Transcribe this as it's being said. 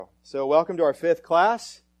So welcome to our fifth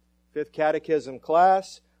catechism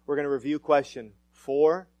class. We're going to review question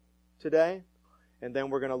 4 today, and then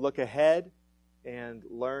we're going to look ahead and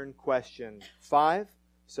learn question 5.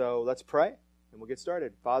 So let's pray, and we'll get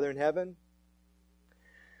started. Father in heaven,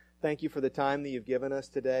 thank you for the time that you've given us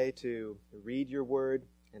today to read your word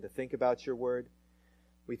and to think about your word.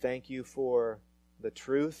 We thank you for the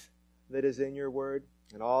truth that is in your word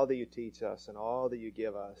and all that you teach us and all that you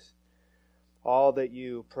give us. All that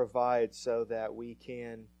you provide so that we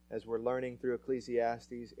can, as we're learning through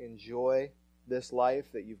Ecclesiastes, enjoy this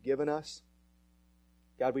life that you've given us.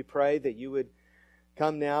 God, we pray that you would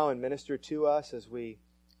come now and minister to us as we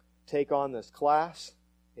take on this class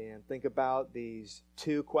and think about these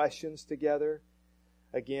 2 questions together.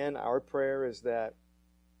 Again, our prayer is that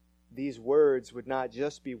these words would not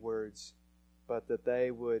just be words, but that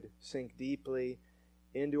they would sink deeply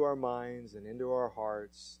into our minds and into our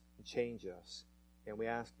hearts, change us. And we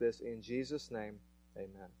ask this in Jesus' name.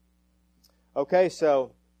 Amen. Okay,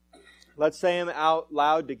 so let's say them out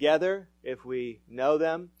loud together if we know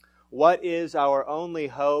them. What is our only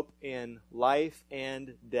hope in life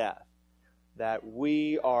and death? That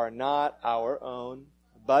we are not our own,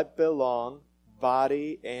 but belong,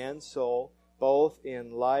 body and soul, both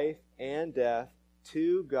in life and death,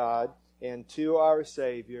 to God and to our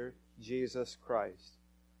Savior, Jesus Christ.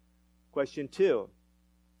 Question 2.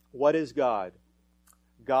 What is God?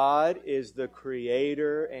 God is the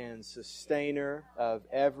creator and sustainer of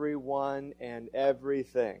everyone and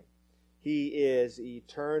everything. He is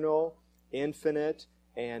eternal, infinite,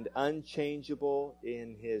 and unchangeable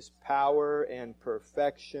in His power and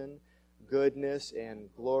perfection, goodness and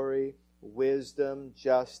glory, wisdom,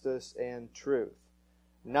 justice, and truth.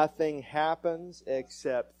 Nothing happens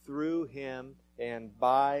except through Him and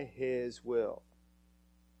by His will.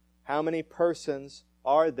 How many persons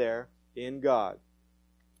are there in God?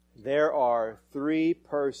 There are 3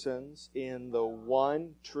 persons in the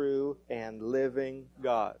one true and living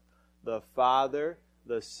God, the Father,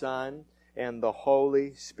 the Son, and the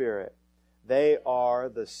Holy Spirit. They are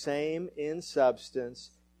the same in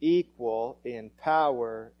substance, equal in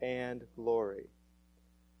power and glory.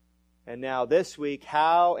 And now this week,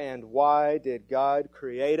 how and why did God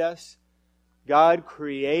create us? God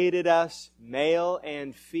created us, male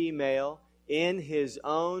and female, in His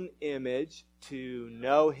own image to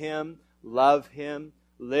know Him, love Him,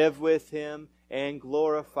 live with Him, and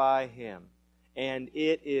glorify Him. And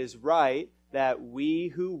it is right that we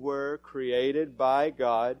who were created by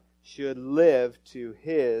God should live to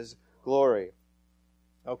His glory.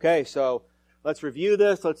 Okay, so let's review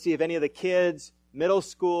this. Let's see if any of the kids, middle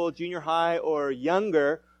school, junior high, or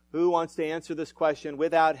younger, who wants to answer this question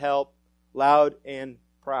without help, loud and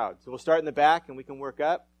proud. So we'll start in the back and we can work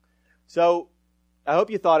up. So I hope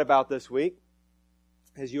you thought about this week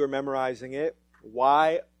as you were memorizing it.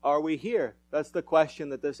 Why are we here? That's the question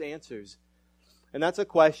that this answers. And that's a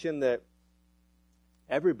question that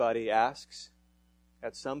everybody asks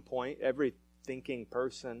at some point. Every thinking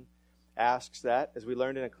person asks that. As we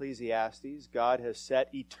learned in Ecclesiastes, God has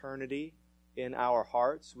set eternity in our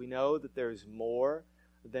hearts. We know that there's more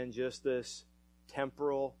than just this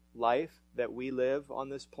temporal life that we live on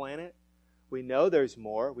this planet. We know there's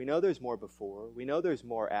more. We know there's more before. We know there's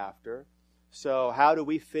more after. So how do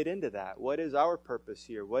we fit into that? What is our purpose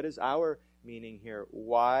here? What is our meaning here?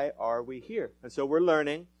 Why are we here? And so we're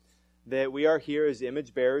learning that we are here as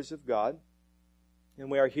image bearers of God,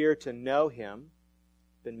 and we are here to know Him,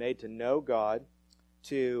 been made to know God,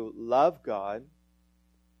 to love God,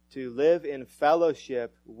 to live in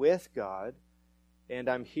fellowship with God, and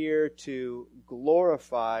I'm here to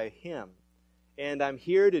glorify Him. And I'm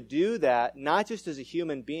here to do that, not just as a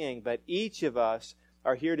human being, but each of us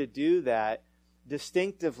are here to do that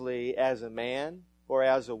distinctively as a man or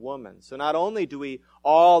as a woman. So not only do we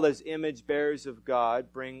all, as image bearers of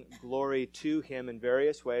God, bring glory to Him in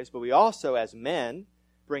various ways, but we also, as men,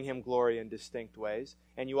 bring Him glory in distinct ways.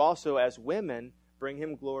 And you also, as women, bring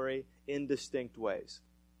Him glory in distinct ways.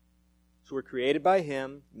 So we're created by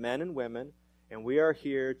Him, men and women, and we are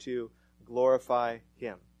here to glorify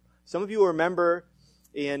Him. Some of you remember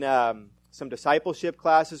in some discipleship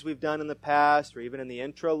classes we've done in the past, or even in the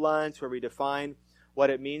intro lunch, where we define what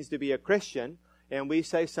it means to be a Christian, and we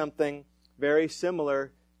say something very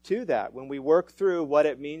similar to that. When we work through what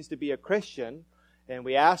it means to be a Christian, and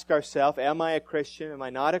we ask ourselves, am I a Christian, am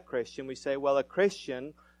I not a Christian? We say, well, a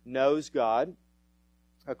Christian knows God,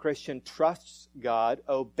 a Christian trusts God,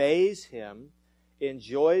 obeys Him,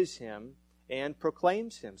 enjoys Him, and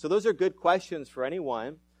proclaims Him. So those are good questions for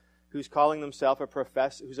anyone who's calling themselves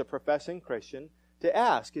who's a professing Christian to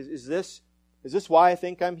ask. Is this why I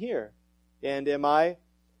think I'm here? And am I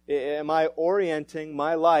Am I orienting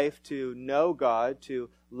my life to know God, to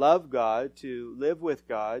love God, to live with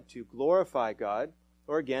God, to glorify God?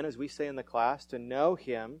 Or again, as we say in the class, to know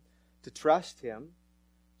Him, to trust Him,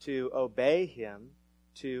 to obey Him,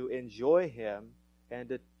 to enjoy Him, and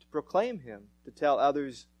to proclaim Him, to tell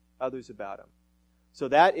others about Him. So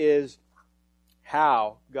that is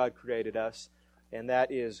how God created us, and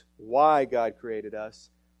that is why God created us.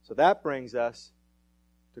 So that brings us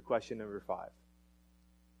to question number 5.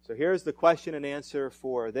 So here's the question and answer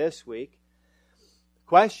for this week. The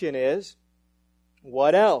question is,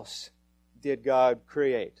 what else did God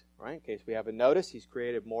create? Right? In case we haven't noticed, He's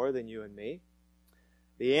created more than you and me.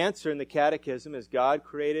 The answer in the Catechism is God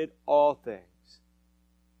created all things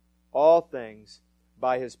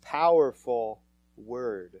by His powerful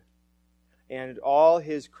Word. And all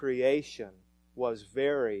His creation was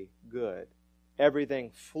very good. Everything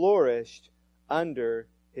flourished under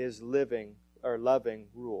His loving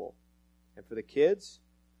rule. And for the kids,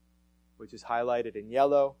 which is highlighted in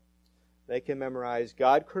yellow, they can memorize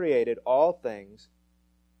God created all things,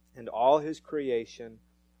 and all His creation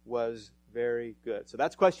was very good. So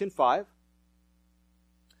that's question 5.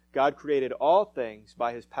 God created all things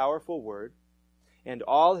by His powerful Word, and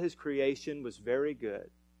all His creation was very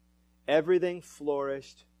good. Everything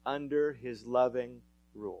flourished under His loving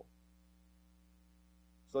rule.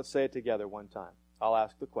 So let's say it together one time. I'll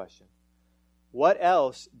ask the question. What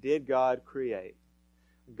else did God create?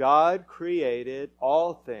 God created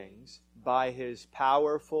all things by His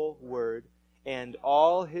powerful Word, and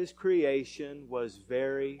all His creation was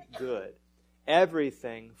very good.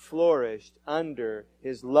 Everything flourished under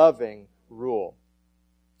His loving rule.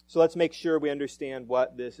 So let's make sure we understand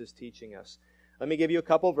what this is teaching us. Let me give you a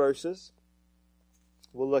couple verses.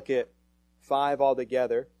 We'll look at 5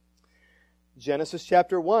 altogether. Genesis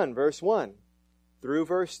chapter 1, verse 1 through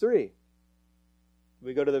verse 3.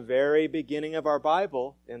 We go to the very beginning of our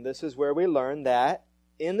Bible, and this is where we learn that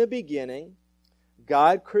in the beginning,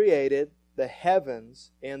 God created the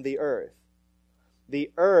heavens and the earth.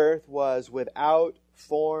 The earth was without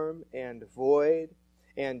form and void,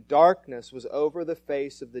 and darkness was over the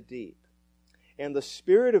face of the deep. And the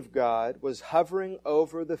Spirit of God was hovering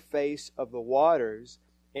over the face of the waters,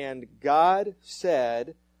 and God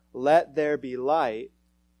said, "Let there be light,"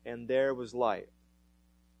 and there was light.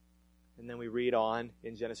 And then we read on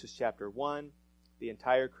in Genesis chapter 1, the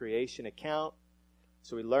entire creation account.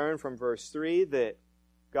 So we learn from verse 3 that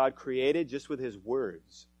God created just with His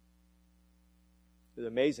words. It's an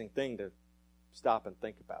amazing thing to stop and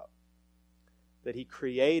think about. That He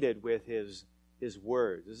created with His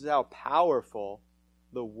words. This is how powerful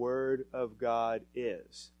the Word of God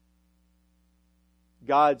is.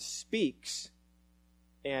 God speaks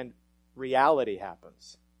and reality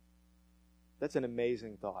happens. That's an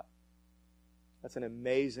amazing thought. That's an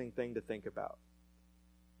amazing thing to think about.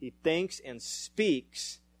 He thinks and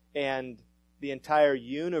speaks, and the entire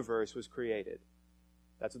universe was created.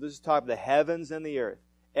 That's what this is talking about, the heavens and the earth.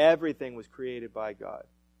 Everything was created by God.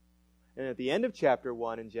 And at the end of chapter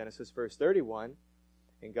 1 in Genesis, verse 31,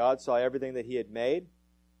 and God saw everything that He had made,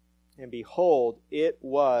 and behold, it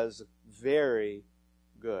was very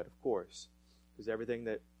good, of course. Because everything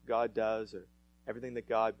that God does, or everything that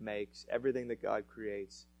God makes, everything that God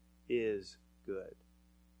creates is good.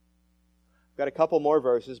 I've got a couple more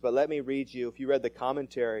verses, but let me read you, if you read the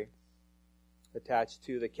commentary attached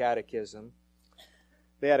to the Catechism,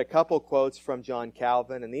 they had a couple quotes from John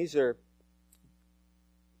Calvin, and these are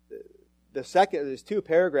there's 2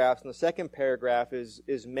 paragraphs, and the second paragraph is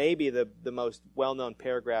maybe the most well-known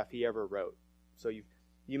paragraph he ever wrote. So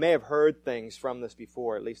you may have heard things from this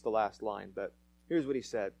before, at least the last line, but here's what he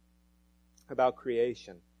said about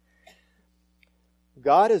creation.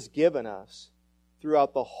 God has given us,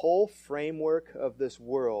 throughout the whole framework of this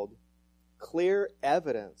world, clear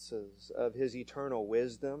evidences of His eternal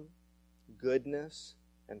wisdom, goodness,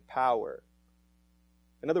 and power.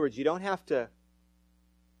 In other words, you don't have to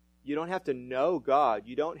know God.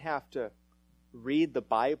 You don't have to read the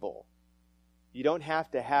Bible. You don't have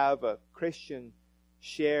to have a Christian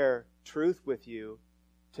share truth with you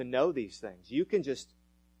to know these things. You can just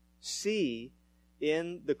see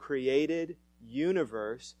in the created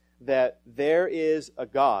universe that there is a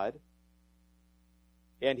God,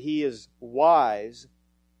 and He is wise,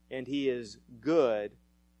 and He is good,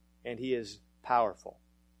 and He is powerful.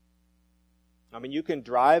 I mean, you can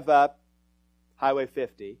drive up Highway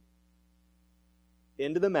 50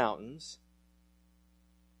 into the mountains.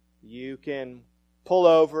 You can pull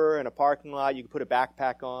over in a parking lot. You can put a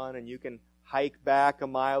backpack on, and you can hike back a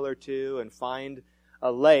mile or two and find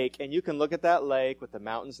a lake. And you can look at that lake with the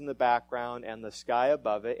mountains in the background and the sky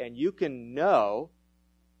above it, and you can know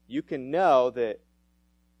you can know that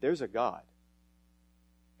there's a God.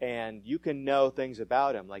 And you can know things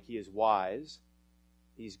about Him, like He is wise,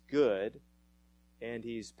 He's good, and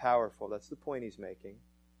He's powerful. That's the point He's making.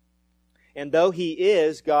 And though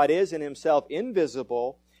God is in Himself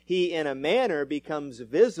invisible, He in a manner becomes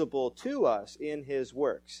visible to us in His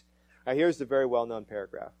works. Now here's the very well-known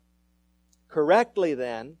paragraph. Correctly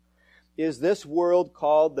then, is this world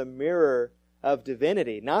called the mirror of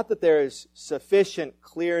divinity? Not that there is sufficient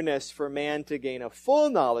clearness for man to gain a full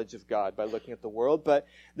knowledge of God by looking at the world, but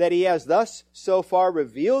that He has thus so far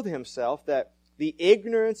revealed Himself that the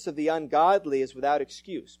ignorance of the ungodly is without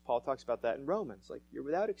excuse. Paul talks about that in Romans. Like, you're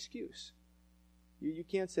without excuse. You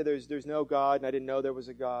can't say there's no God and I didn't know there was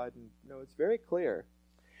a God. And, no, it's very clear.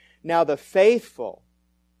 Now the faithful,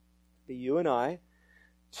 you and I,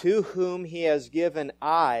 to whom He has given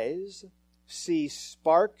eyes, see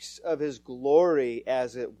sparks of His glory,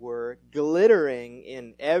 as it were, glittering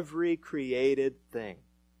in every created thing.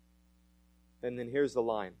 And then here's the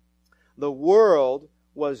line. The world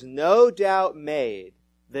was no doubt made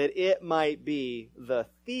that it might be the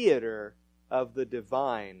theater of the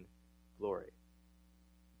divine glory.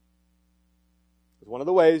 It's one of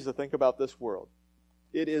the ways to think about this world.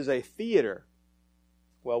 It is a theater.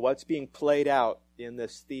 Well, what's being played out in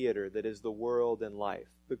this theater that is the world and life?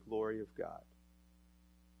 The glory of God.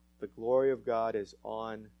 The glory of God is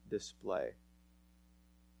on display.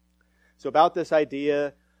 So about this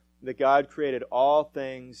idea that God created all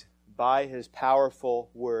things by His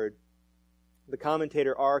powerful word, the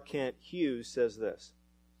commentator R. Kent Hughes says this.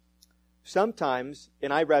 Sometimes,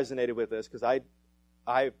 and I resonated with this because I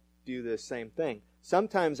do this same thing.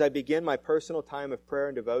 Sometimes I begin my personal time of prayer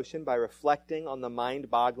and devotion by reflecting on the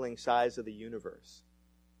mind-boggling size of the universe.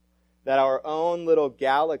 That our own little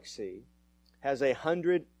galaxy has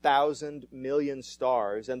 100,000 million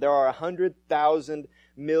stars, and there are 100,000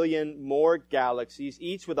 million more galaxies,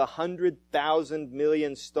 each with 100,000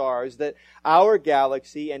 million stars, that our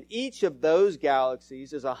galaxy and each of those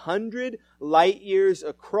galaxies is 100 light years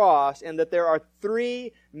across, and that there are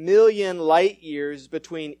 3 million light years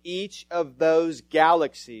between each of those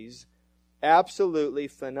galaxies. Absolutely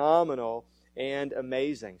phenomenal and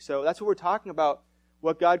amazing. So that's what we're talking about,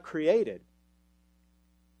 what God created.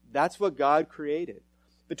 That's what God created.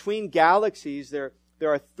 Between galaxies, there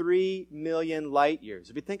are 3 million light years.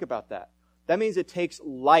 If you think about that, that means it takes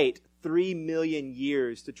light 3 million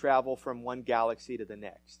years to travel from one galaxy to the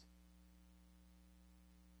next.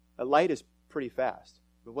 A light is pretty fast.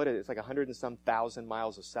 But what is it? It's like 100 and some thousand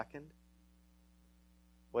miles a second.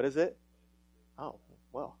 What is it? Oh,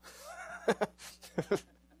 well.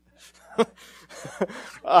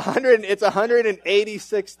 It's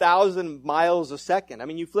 186,000 miles a second. I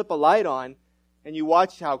mean, you flip a light on and you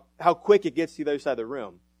watch how quick it gets to the other side of the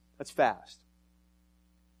room. That's fast.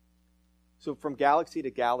 So from galaxy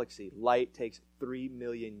to galaxy, light takes 3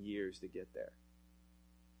 million years to get there.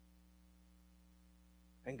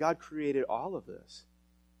 And God created all of this.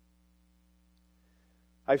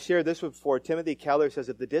 I've shared this before. Timothy Keller says,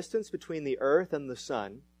 if the distance between the earth and the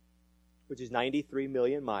sun, which is 93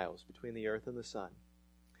 million miles between the earth and the sun,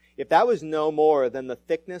 if that was no more than the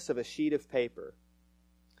thickness of a sheet of paper,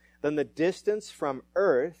 then the distance from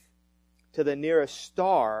earth to the nearest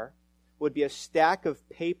star would be a stack of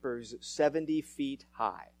papers 70 feet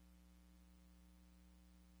high.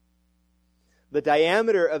 The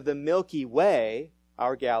diameter of the Milky Way,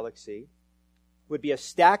 our galaxy, would be a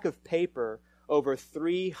stack of paper over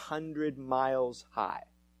 300 miles high.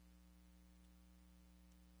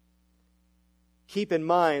 Keep in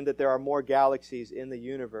mind that there are more galaxies in the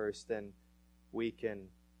universe than we can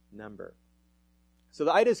number. So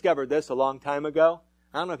I discovered this a long time ago.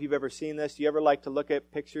 I don't know if you've ever seen this. Do you ever like to look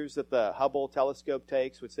at pictures that the Hubble telescope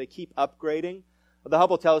takes, which they keep upgrading? The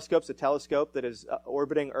Hubble telescope's a telescope that is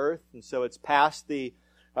orbiting Earth, and so it's past the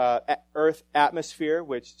Earth atmosphere,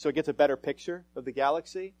 so it gets a better picture of the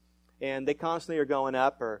galaxy. And they constantly are going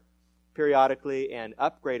up or periodically and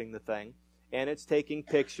upgrading the thing. And it's taking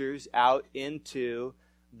pictures out into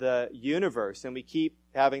the universe. And we keep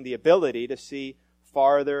having the ability to see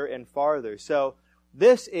farther and farther. So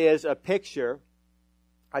this is a picture.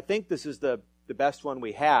 I think this is the best one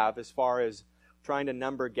we have as far as trying to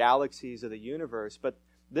number galaxies of the universe. But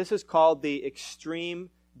this is called the Extreme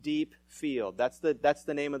Deep Field. That's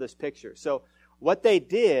the name of this picture. So what they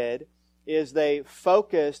did is they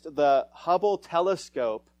focused the Hubble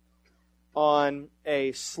telescope on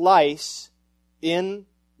a slice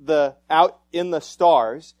out in the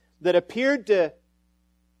stars that appeared to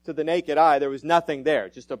the naked eye, there was nothing there,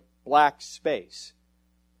 just a black space.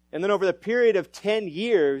 And then over the period of 10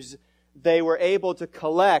 years, they were able to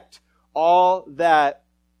collect all that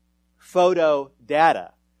photo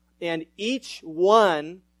data. And each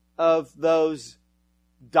one of those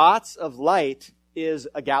dots of light is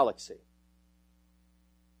a galaxy.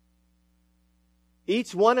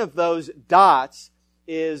 Each one of those dots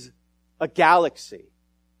is a galaxy.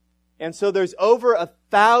 And so there's over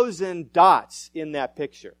 1,000 dots in that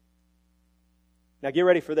picture. Now get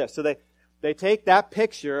ready for this. So they take that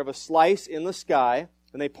picture of a slice in the sky,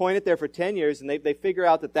 and they point it there for 10 years, and they figure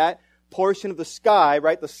out that portion of the sky,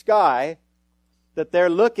 right, the sky that they're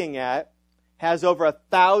looking at has over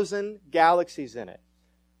 1,000 galaxies in it.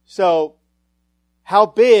 So how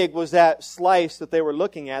big was that slice that they were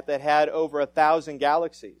looking at that had over 1,000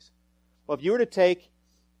 galaxies? Well, if you were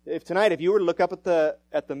to look up at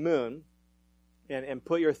the moon and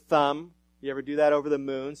put your thumb, you ever do that over the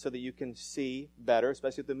moon so that you can see better,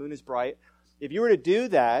 especially if the moon is bright? If you were to do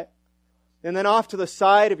that, and then off to the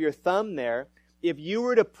side of your thumb there, if you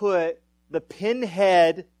were to put the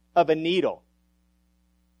pinhead of a needle,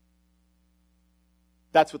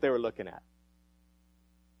 that's what they were looking at.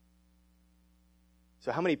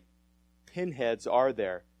 So how many pinheads are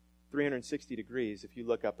there 360 degrees if you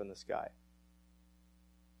look up in the sky?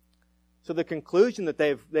 So the conclusion that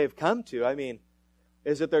they've come to,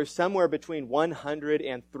 is that there's somewhere between 100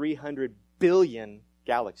 and 300 billion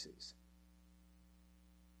galaxies.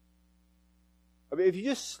 If you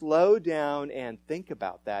just slow down and think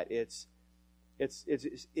about that, it's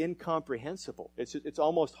incomprehensible. It's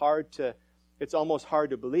almost hard to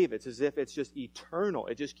believe. It's as if it's just eternal.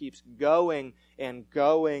 It just keeps going and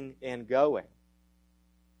going and going.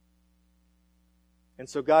 And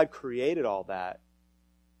so God created all that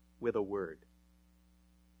with a word.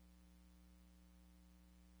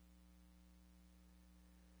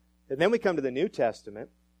 And then we come to the New Testament.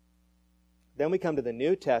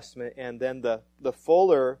 And then the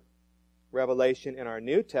fuller revelation in our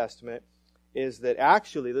New Testament is that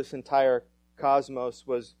actually this entire cosmos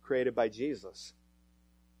was created by Jesus.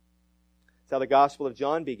 That's how the Gospel of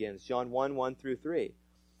John begins. John 1 through 3.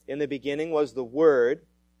 In the beginning was the Word.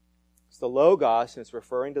 It's the Logos, and it's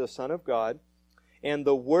referring to the Son of God. And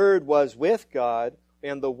the Word was with God,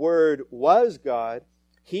 and the Word was God.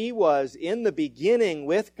 He was in the beginning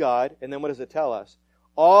with God. And then what does it tell us?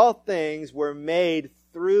 All things were made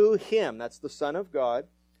through Him. That's the Son of God.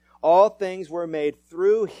 All things were made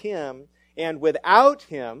through Him, and without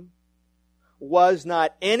Him was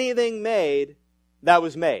not anything made that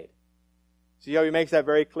was made. See how he makes that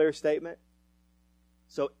very clear statement?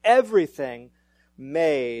 So everything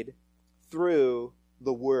made through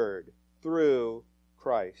the Word, through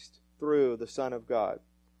Christ, through the Son of God.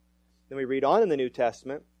 Then we read on in the New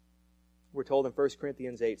Testament. We're told in 1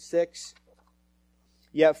 Corinthians 8:6,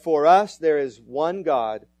 "Yet for us there is one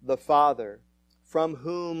God, the Father, from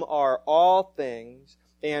whom are all things,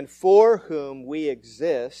 and for whom we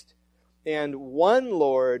exist, and one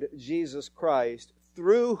Lord, Jesus Christ,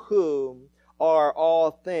 through whom are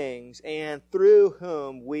all things, and through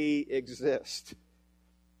whom we exist."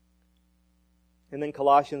 And then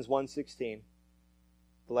Colossians 1:16,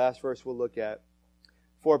 the last verse we'll look at.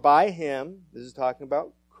 "For by Him," this is talking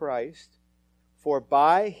about Christ, "for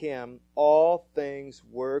by Him all things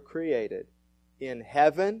were created, in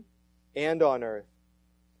heaven and on earth,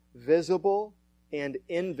 visible and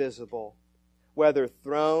invisible, whether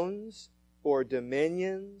thrones or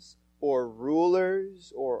dominions or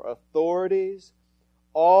rulers or authorities,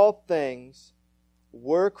 all things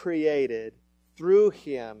were created through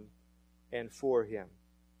Him and for Him."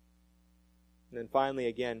 And then finally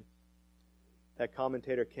again, that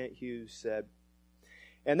commentator Kent Hughes said,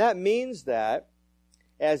 "And that means that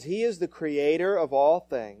as He is the creator of all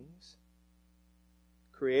things,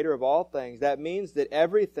 that means that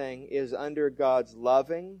everything is under God's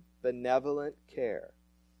loving, benevolent care.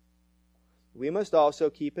 We must also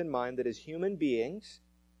keep in mind that as human beings,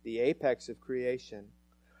 the apex of creation,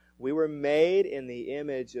 we were made in the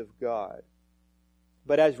image of God.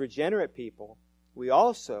 But as regenerate people, we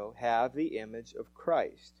also have the image of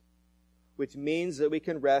Christ, which means that we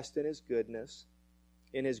can rest in His goodness,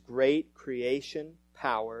 in His great creation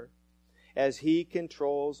power, as He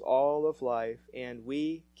controls all of life, and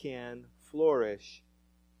we can flourish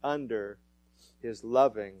under His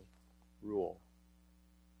loving rule."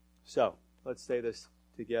 So, let's say this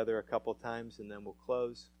together a couple times and then we'll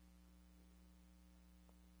close.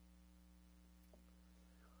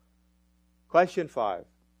 Question 5.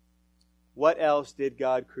 What else did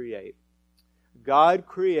God create? God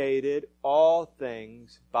created all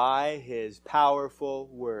things by His powerful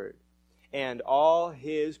Word, and all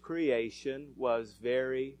His creation was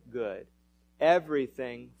very good.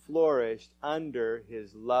 Everything flourished under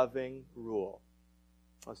His loving rule.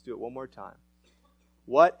 Let's do it one more time.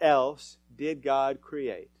 What else did God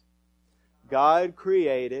create? God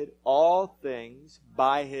created all things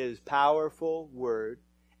by His powerful word,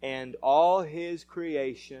 and all His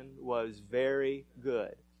creation was very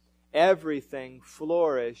good. Everything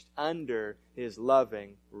flourished under His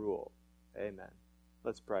loving rule. Amen.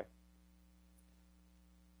 Let's pray.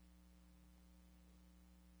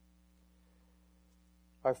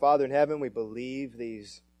 Our Father in heaven, we believe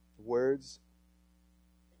these words.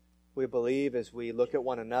 We believe as we look at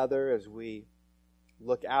one another, as we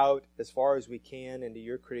look out as far as we can into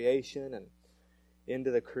your creation and into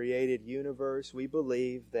the created universe, we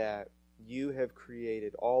believe that you have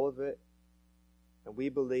created all of it, and we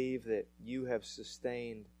believe that you have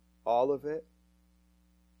sustained all of it.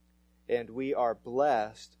 And we are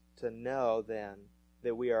blessed to know then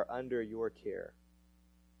that we are under your care.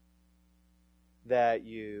 That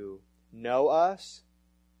you know us,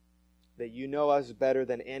 that you know us better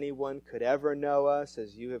than anyone could ever know us,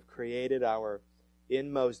 as you have created our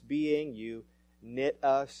inmost being. You knit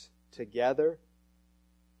us together.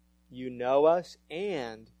 You know us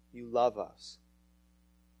and you love us.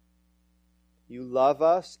 You love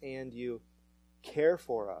us and you care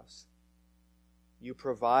for us. You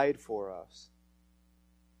provide for us.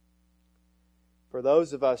 For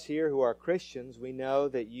those of us here who are Christians, we know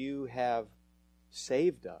that you have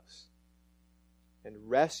saved us and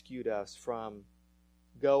rescued us from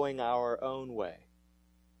going our own way.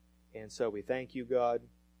 And so we thank you, God,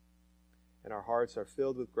 and our hearts are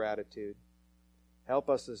filled with gratitude. Help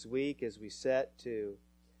us this week as we set to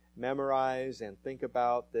memorize and think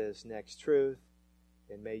about this next truth,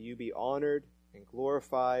 and may you be honored and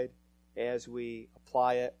glorified as we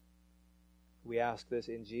apply it. We ask this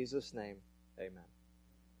in Jesus' name. Amen.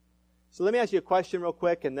 So let me ask you a question real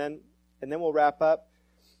quick, and then we'll wrap up.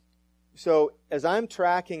 So as I'm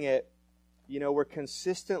tracking it, we're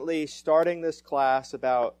consistently starting this class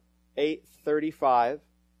about 8:35,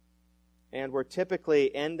 and we're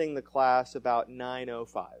typically ending the class about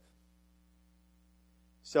 9:05.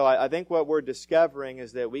 So I think what we're discovering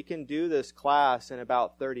is that we can do this class in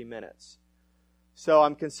about 30 minutes. So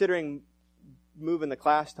I'm considering moving the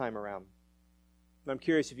class time around. I'm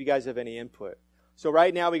curious if you guys have any input. So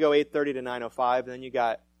right now we go 8:30 to 9:05, and then you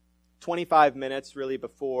got 25 minutes really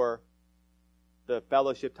before the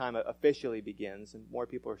fellowship time officially begins, and more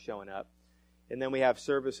people are showing up. And then we have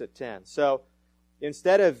service at 10. So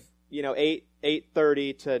instead of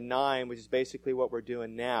 8:30 to 9, which is basically what we're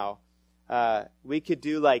doing now, we could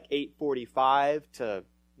do like 8:45 to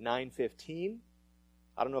 9:15.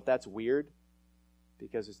 I don't know if that's weird,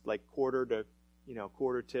 because it's like quarter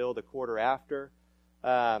till the quarter after.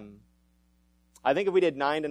 I think if we did 9 to